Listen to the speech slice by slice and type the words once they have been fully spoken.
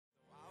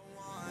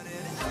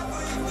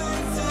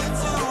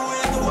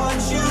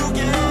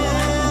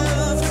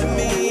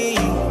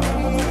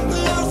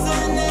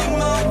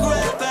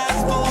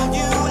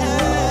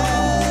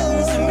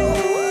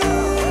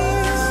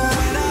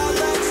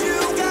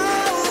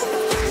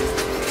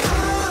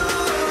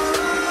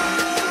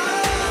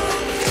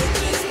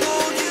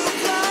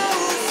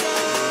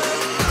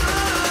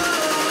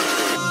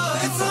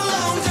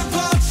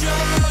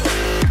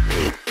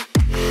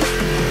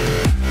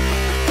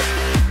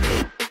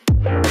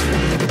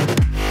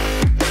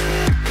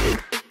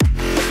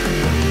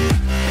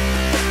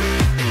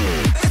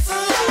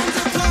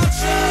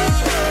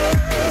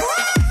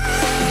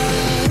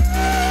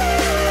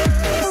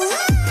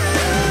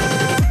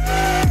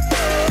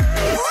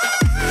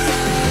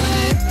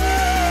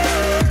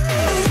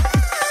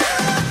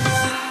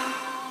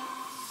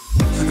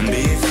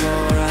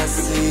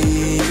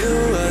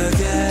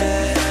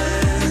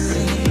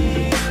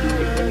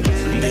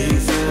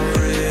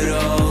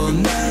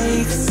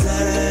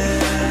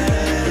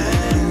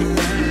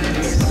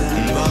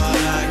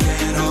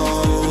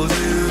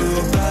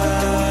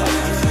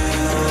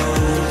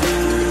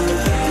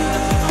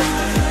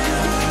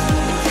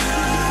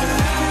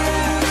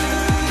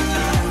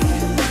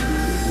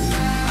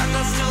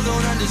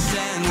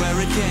understand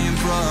where it came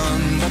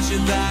from, but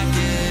you're back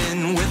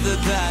in with the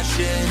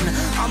passion.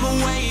 I'm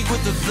awake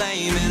with the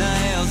flame in a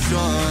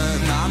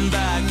hailstorm. I'm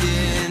back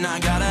in, I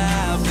gotta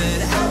have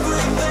it.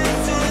 Everything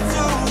to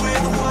do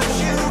with what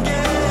you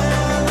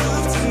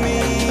give to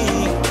me.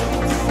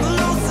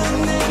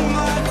 Loosening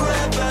my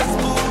grip as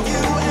pull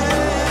you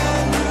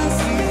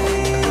into me.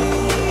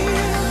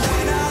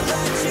 When I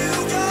let you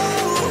go,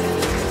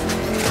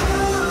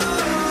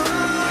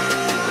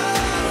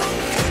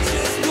 it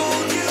just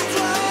pulled you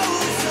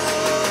closer.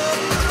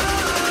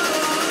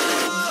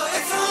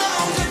 It's a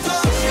long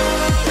departure.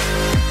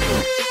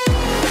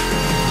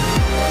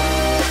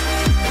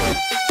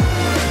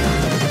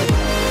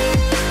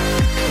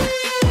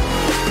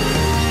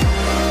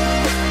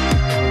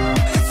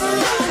 It's a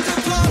long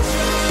departure.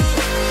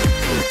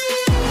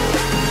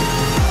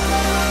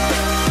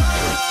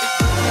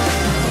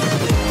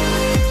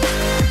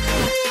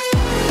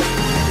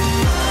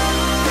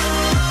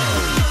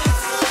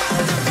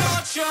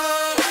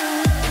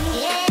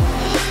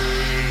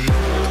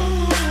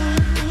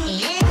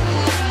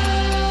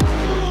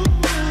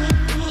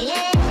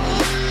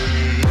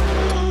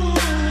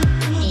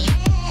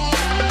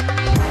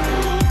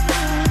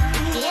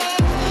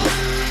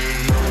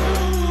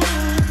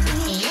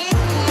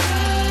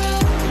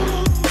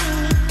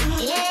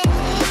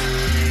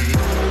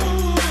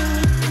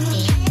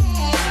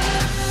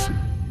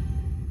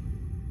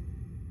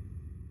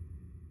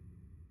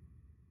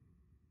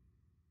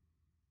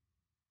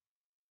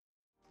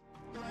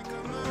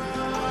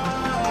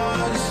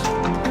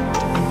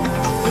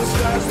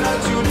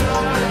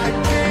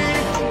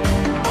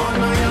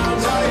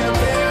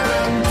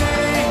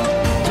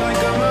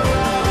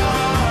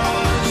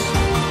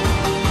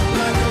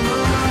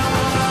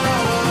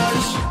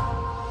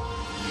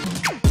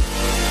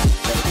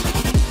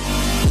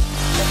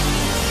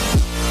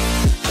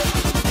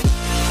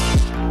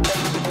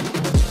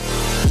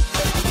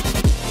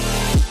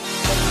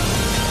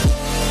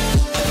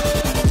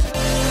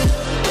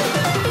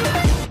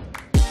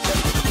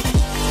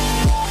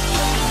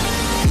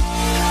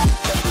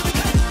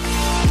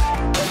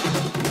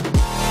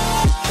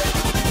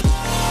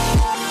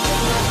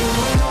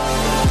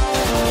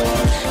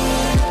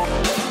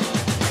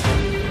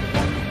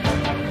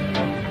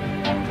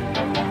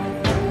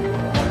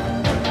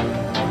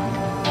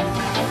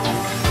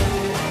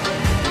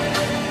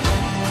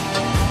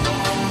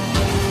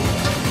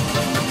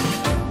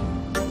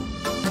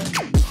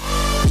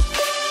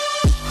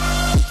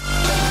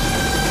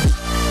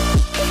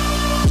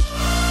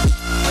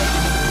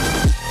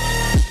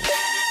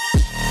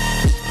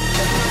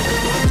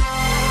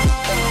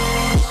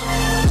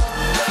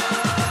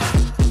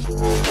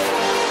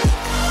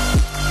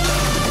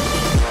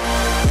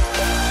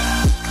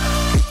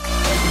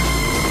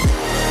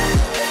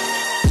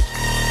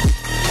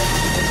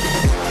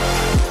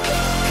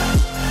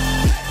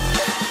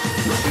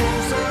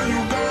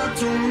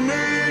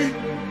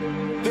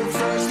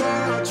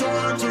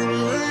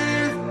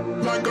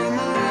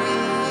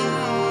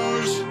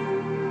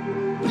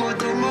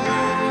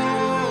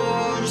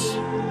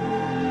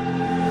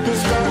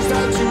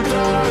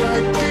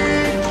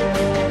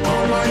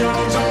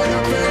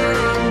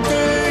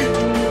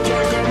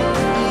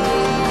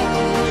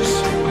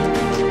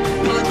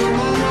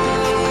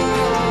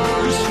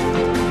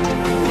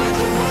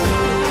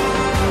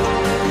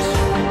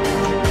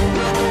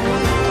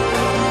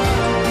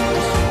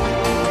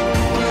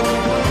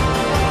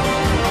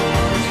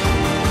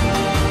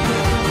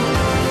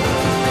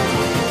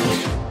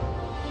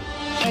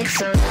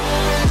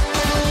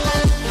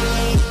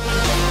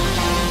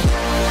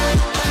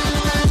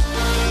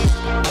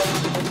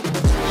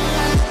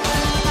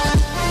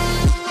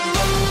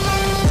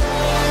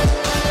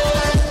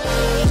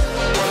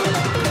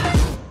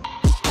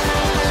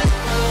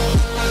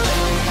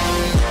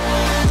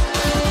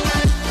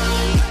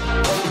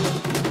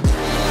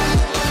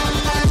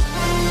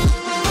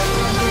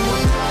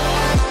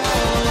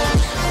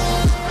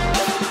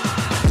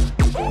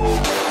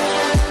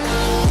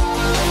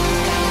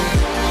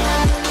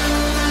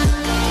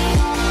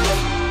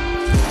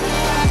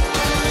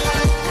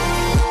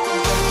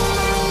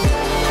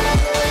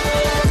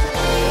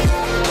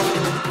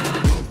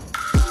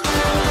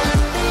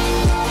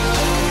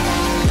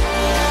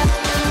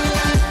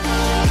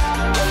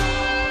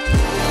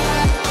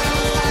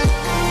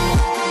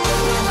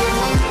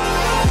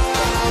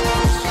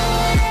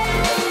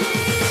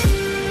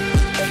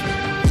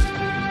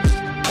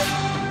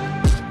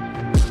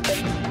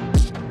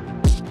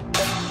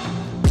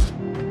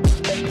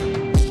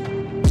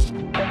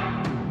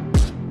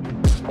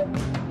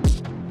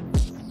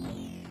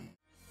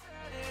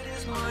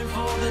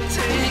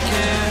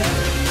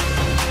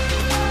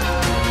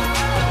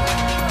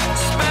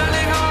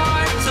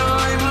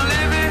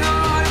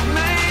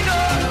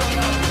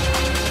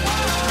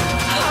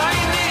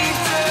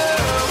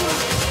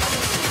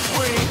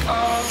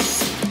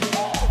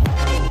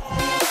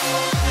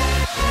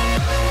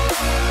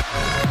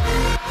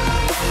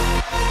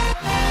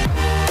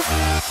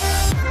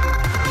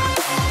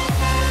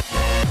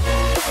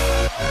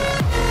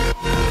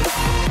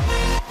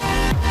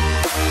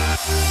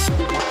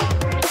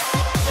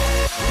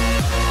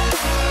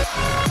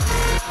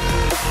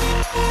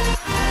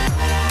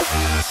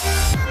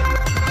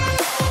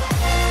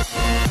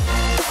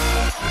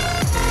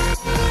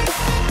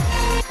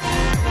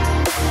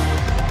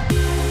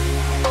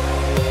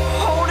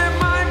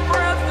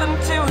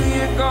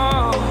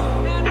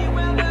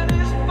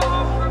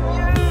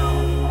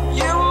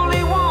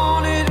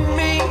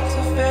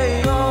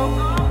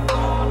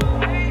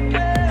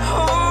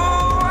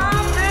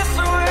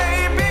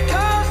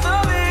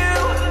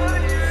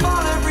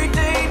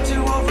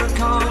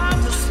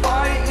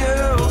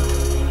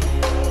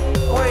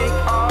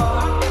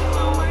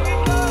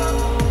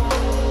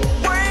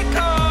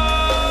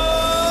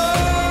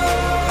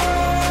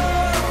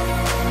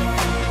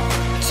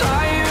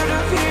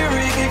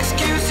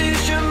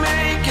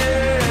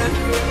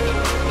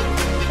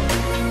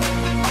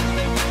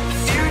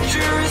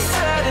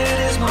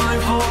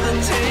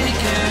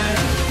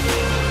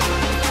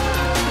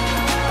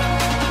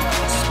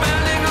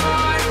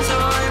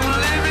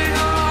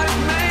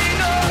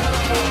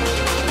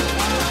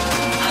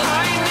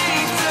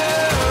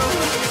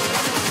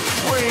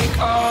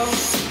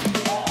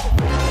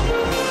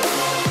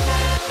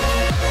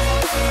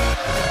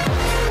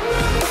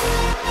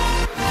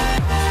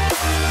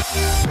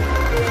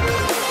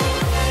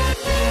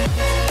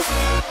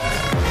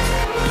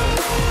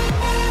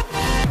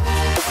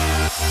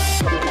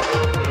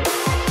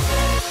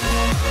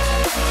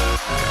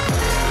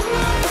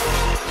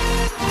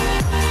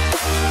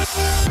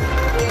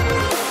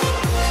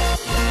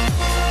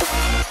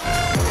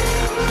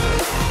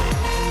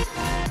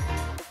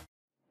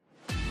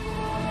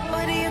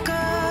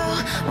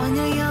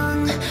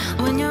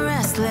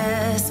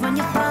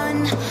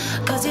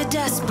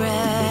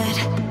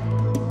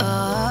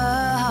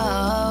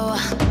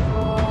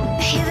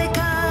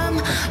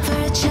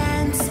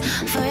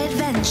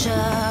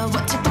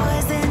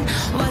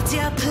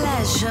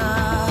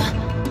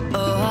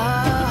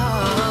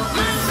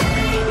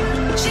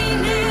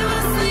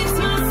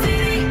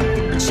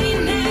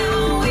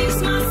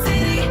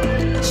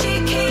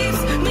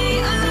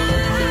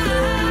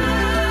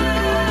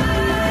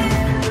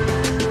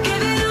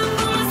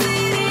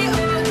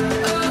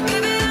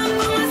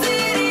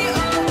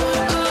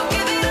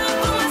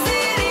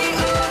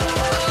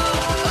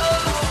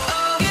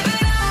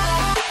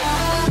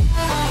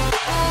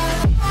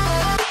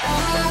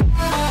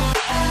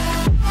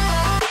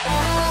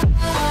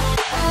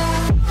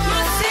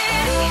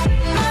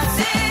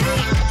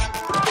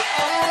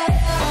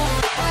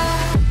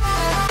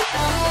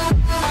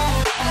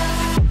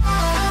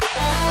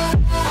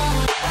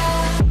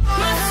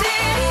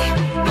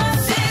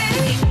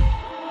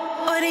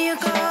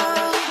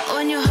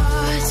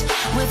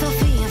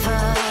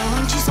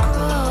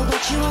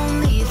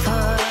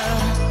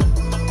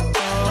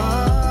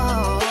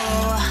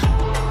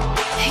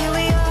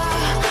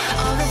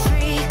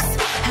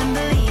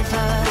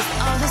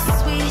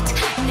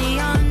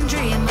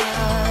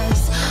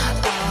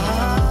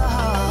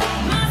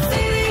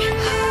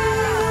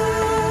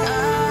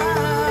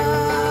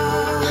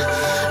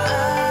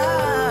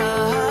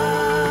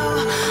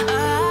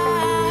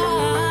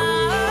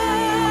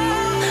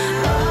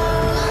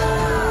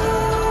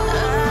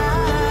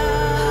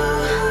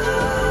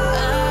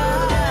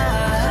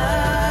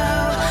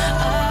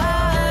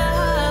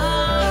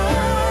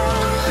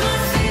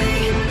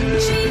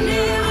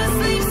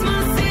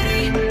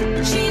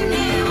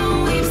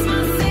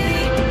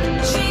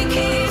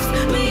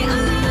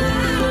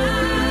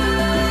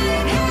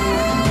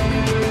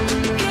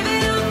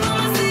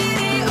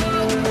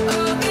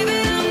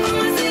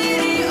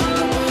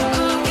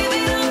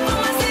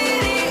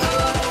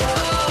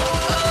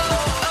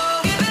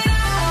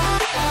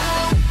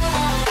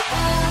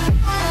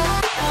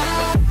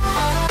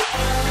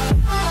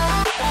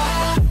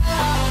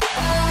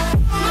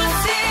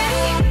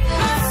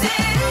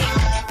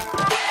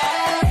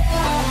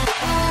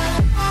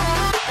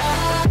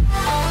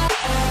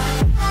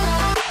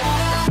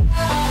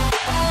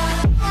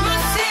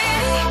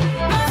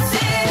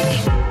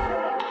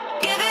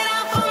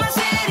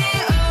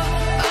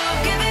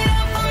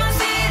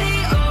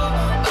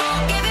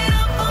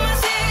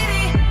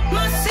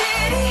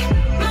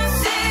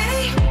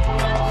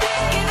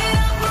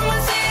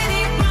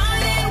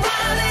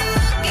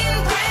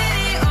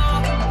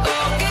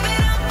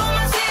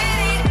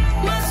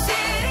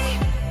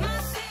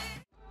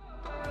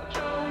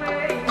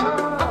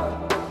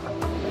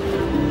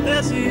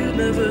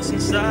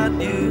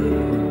 inside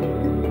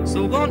you.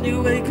 So won't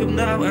you wake up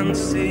now and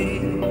see?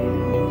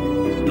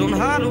 Don't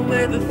hide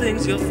away the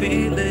things you're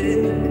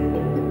feeling.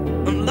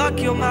 Unlock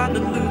your mind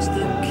and lose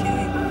the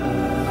key.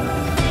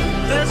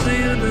 There's a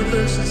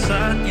universe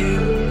inside you.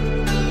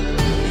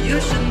 You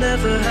should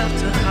never have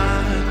to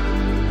hide.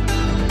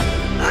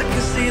 I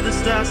can see the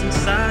stars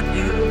inside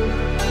you.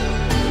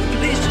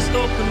 Please just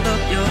open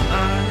up your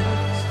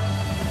eyes.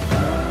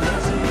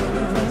 There's a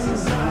universe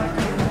inside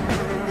you.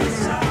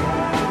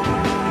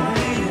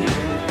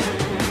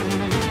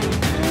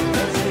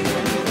 There's a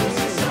universe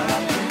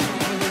inside you.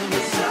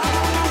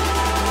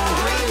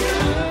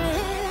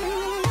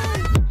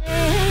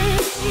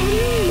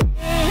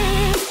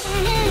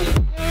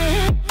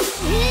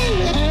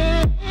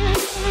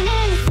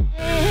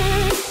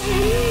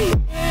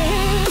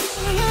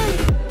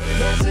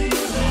 There's a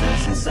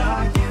universe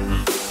inside you.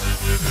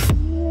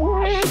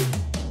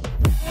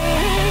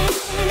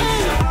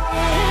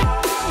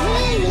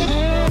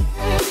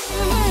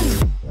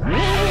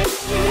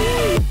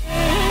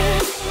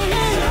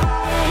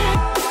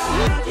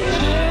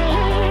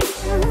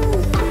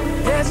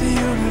 There's a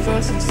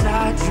universe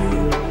inside you.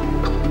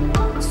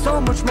 So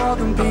much more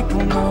than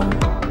people know.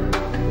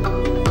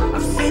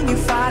 I've seen you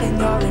fighting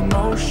your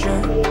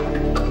emotion.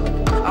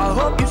 I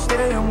hope you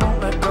stay and won't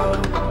let go.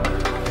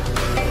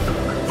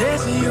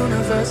 There's a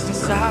universe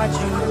inside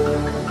you.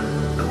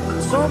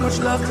 So much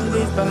love to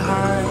leave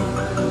behind.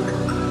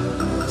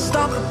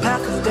 Stop the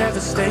path of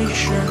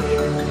devastation.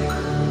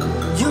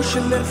 You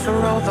should live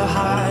for all the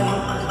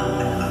hype.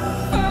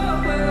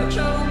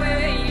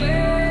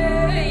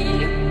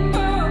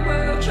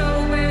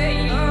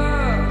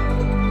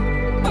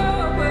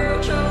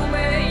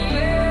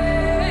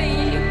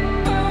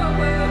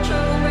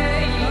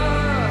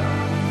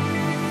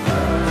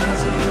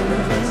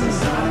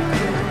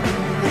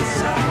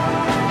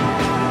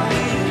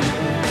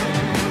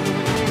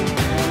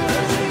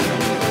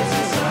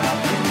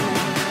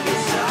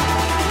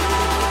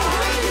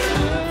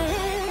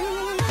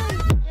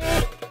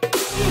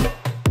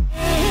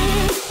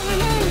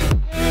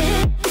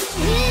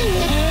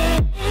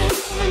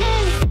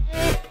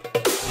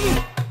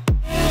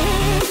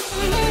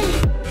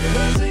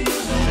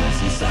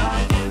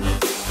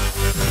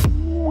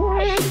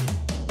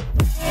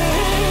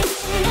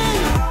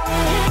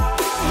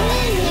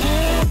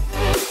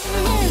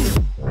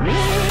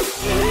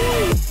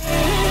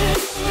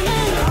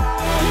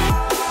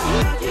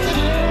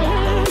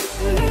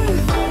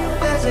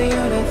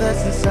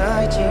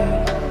 Inside you,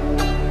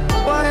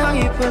 why are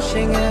you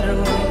pushing it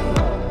away?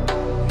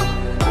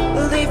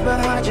 Leave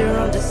behind your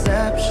own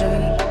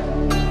deception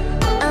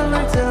and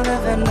learn to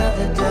live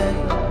another day.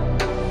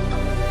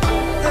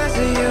 There's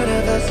a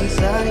universe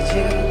inside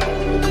you,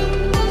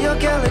 your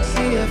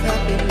galaxy of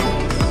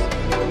happiness.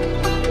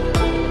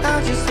 I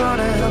just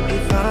wanna help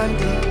you find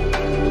it.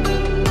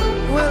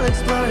 We'll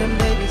explore in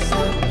baby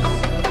steps.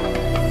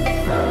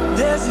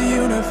 There's a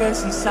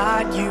universe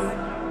inside you.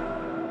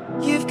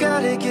 You've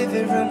gotta give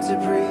it room to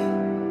breathe.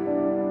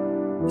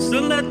 So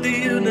let the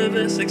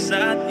universe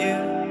excite you,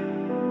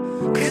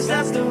 'cause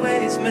that's the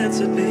way it's meant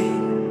to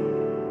be.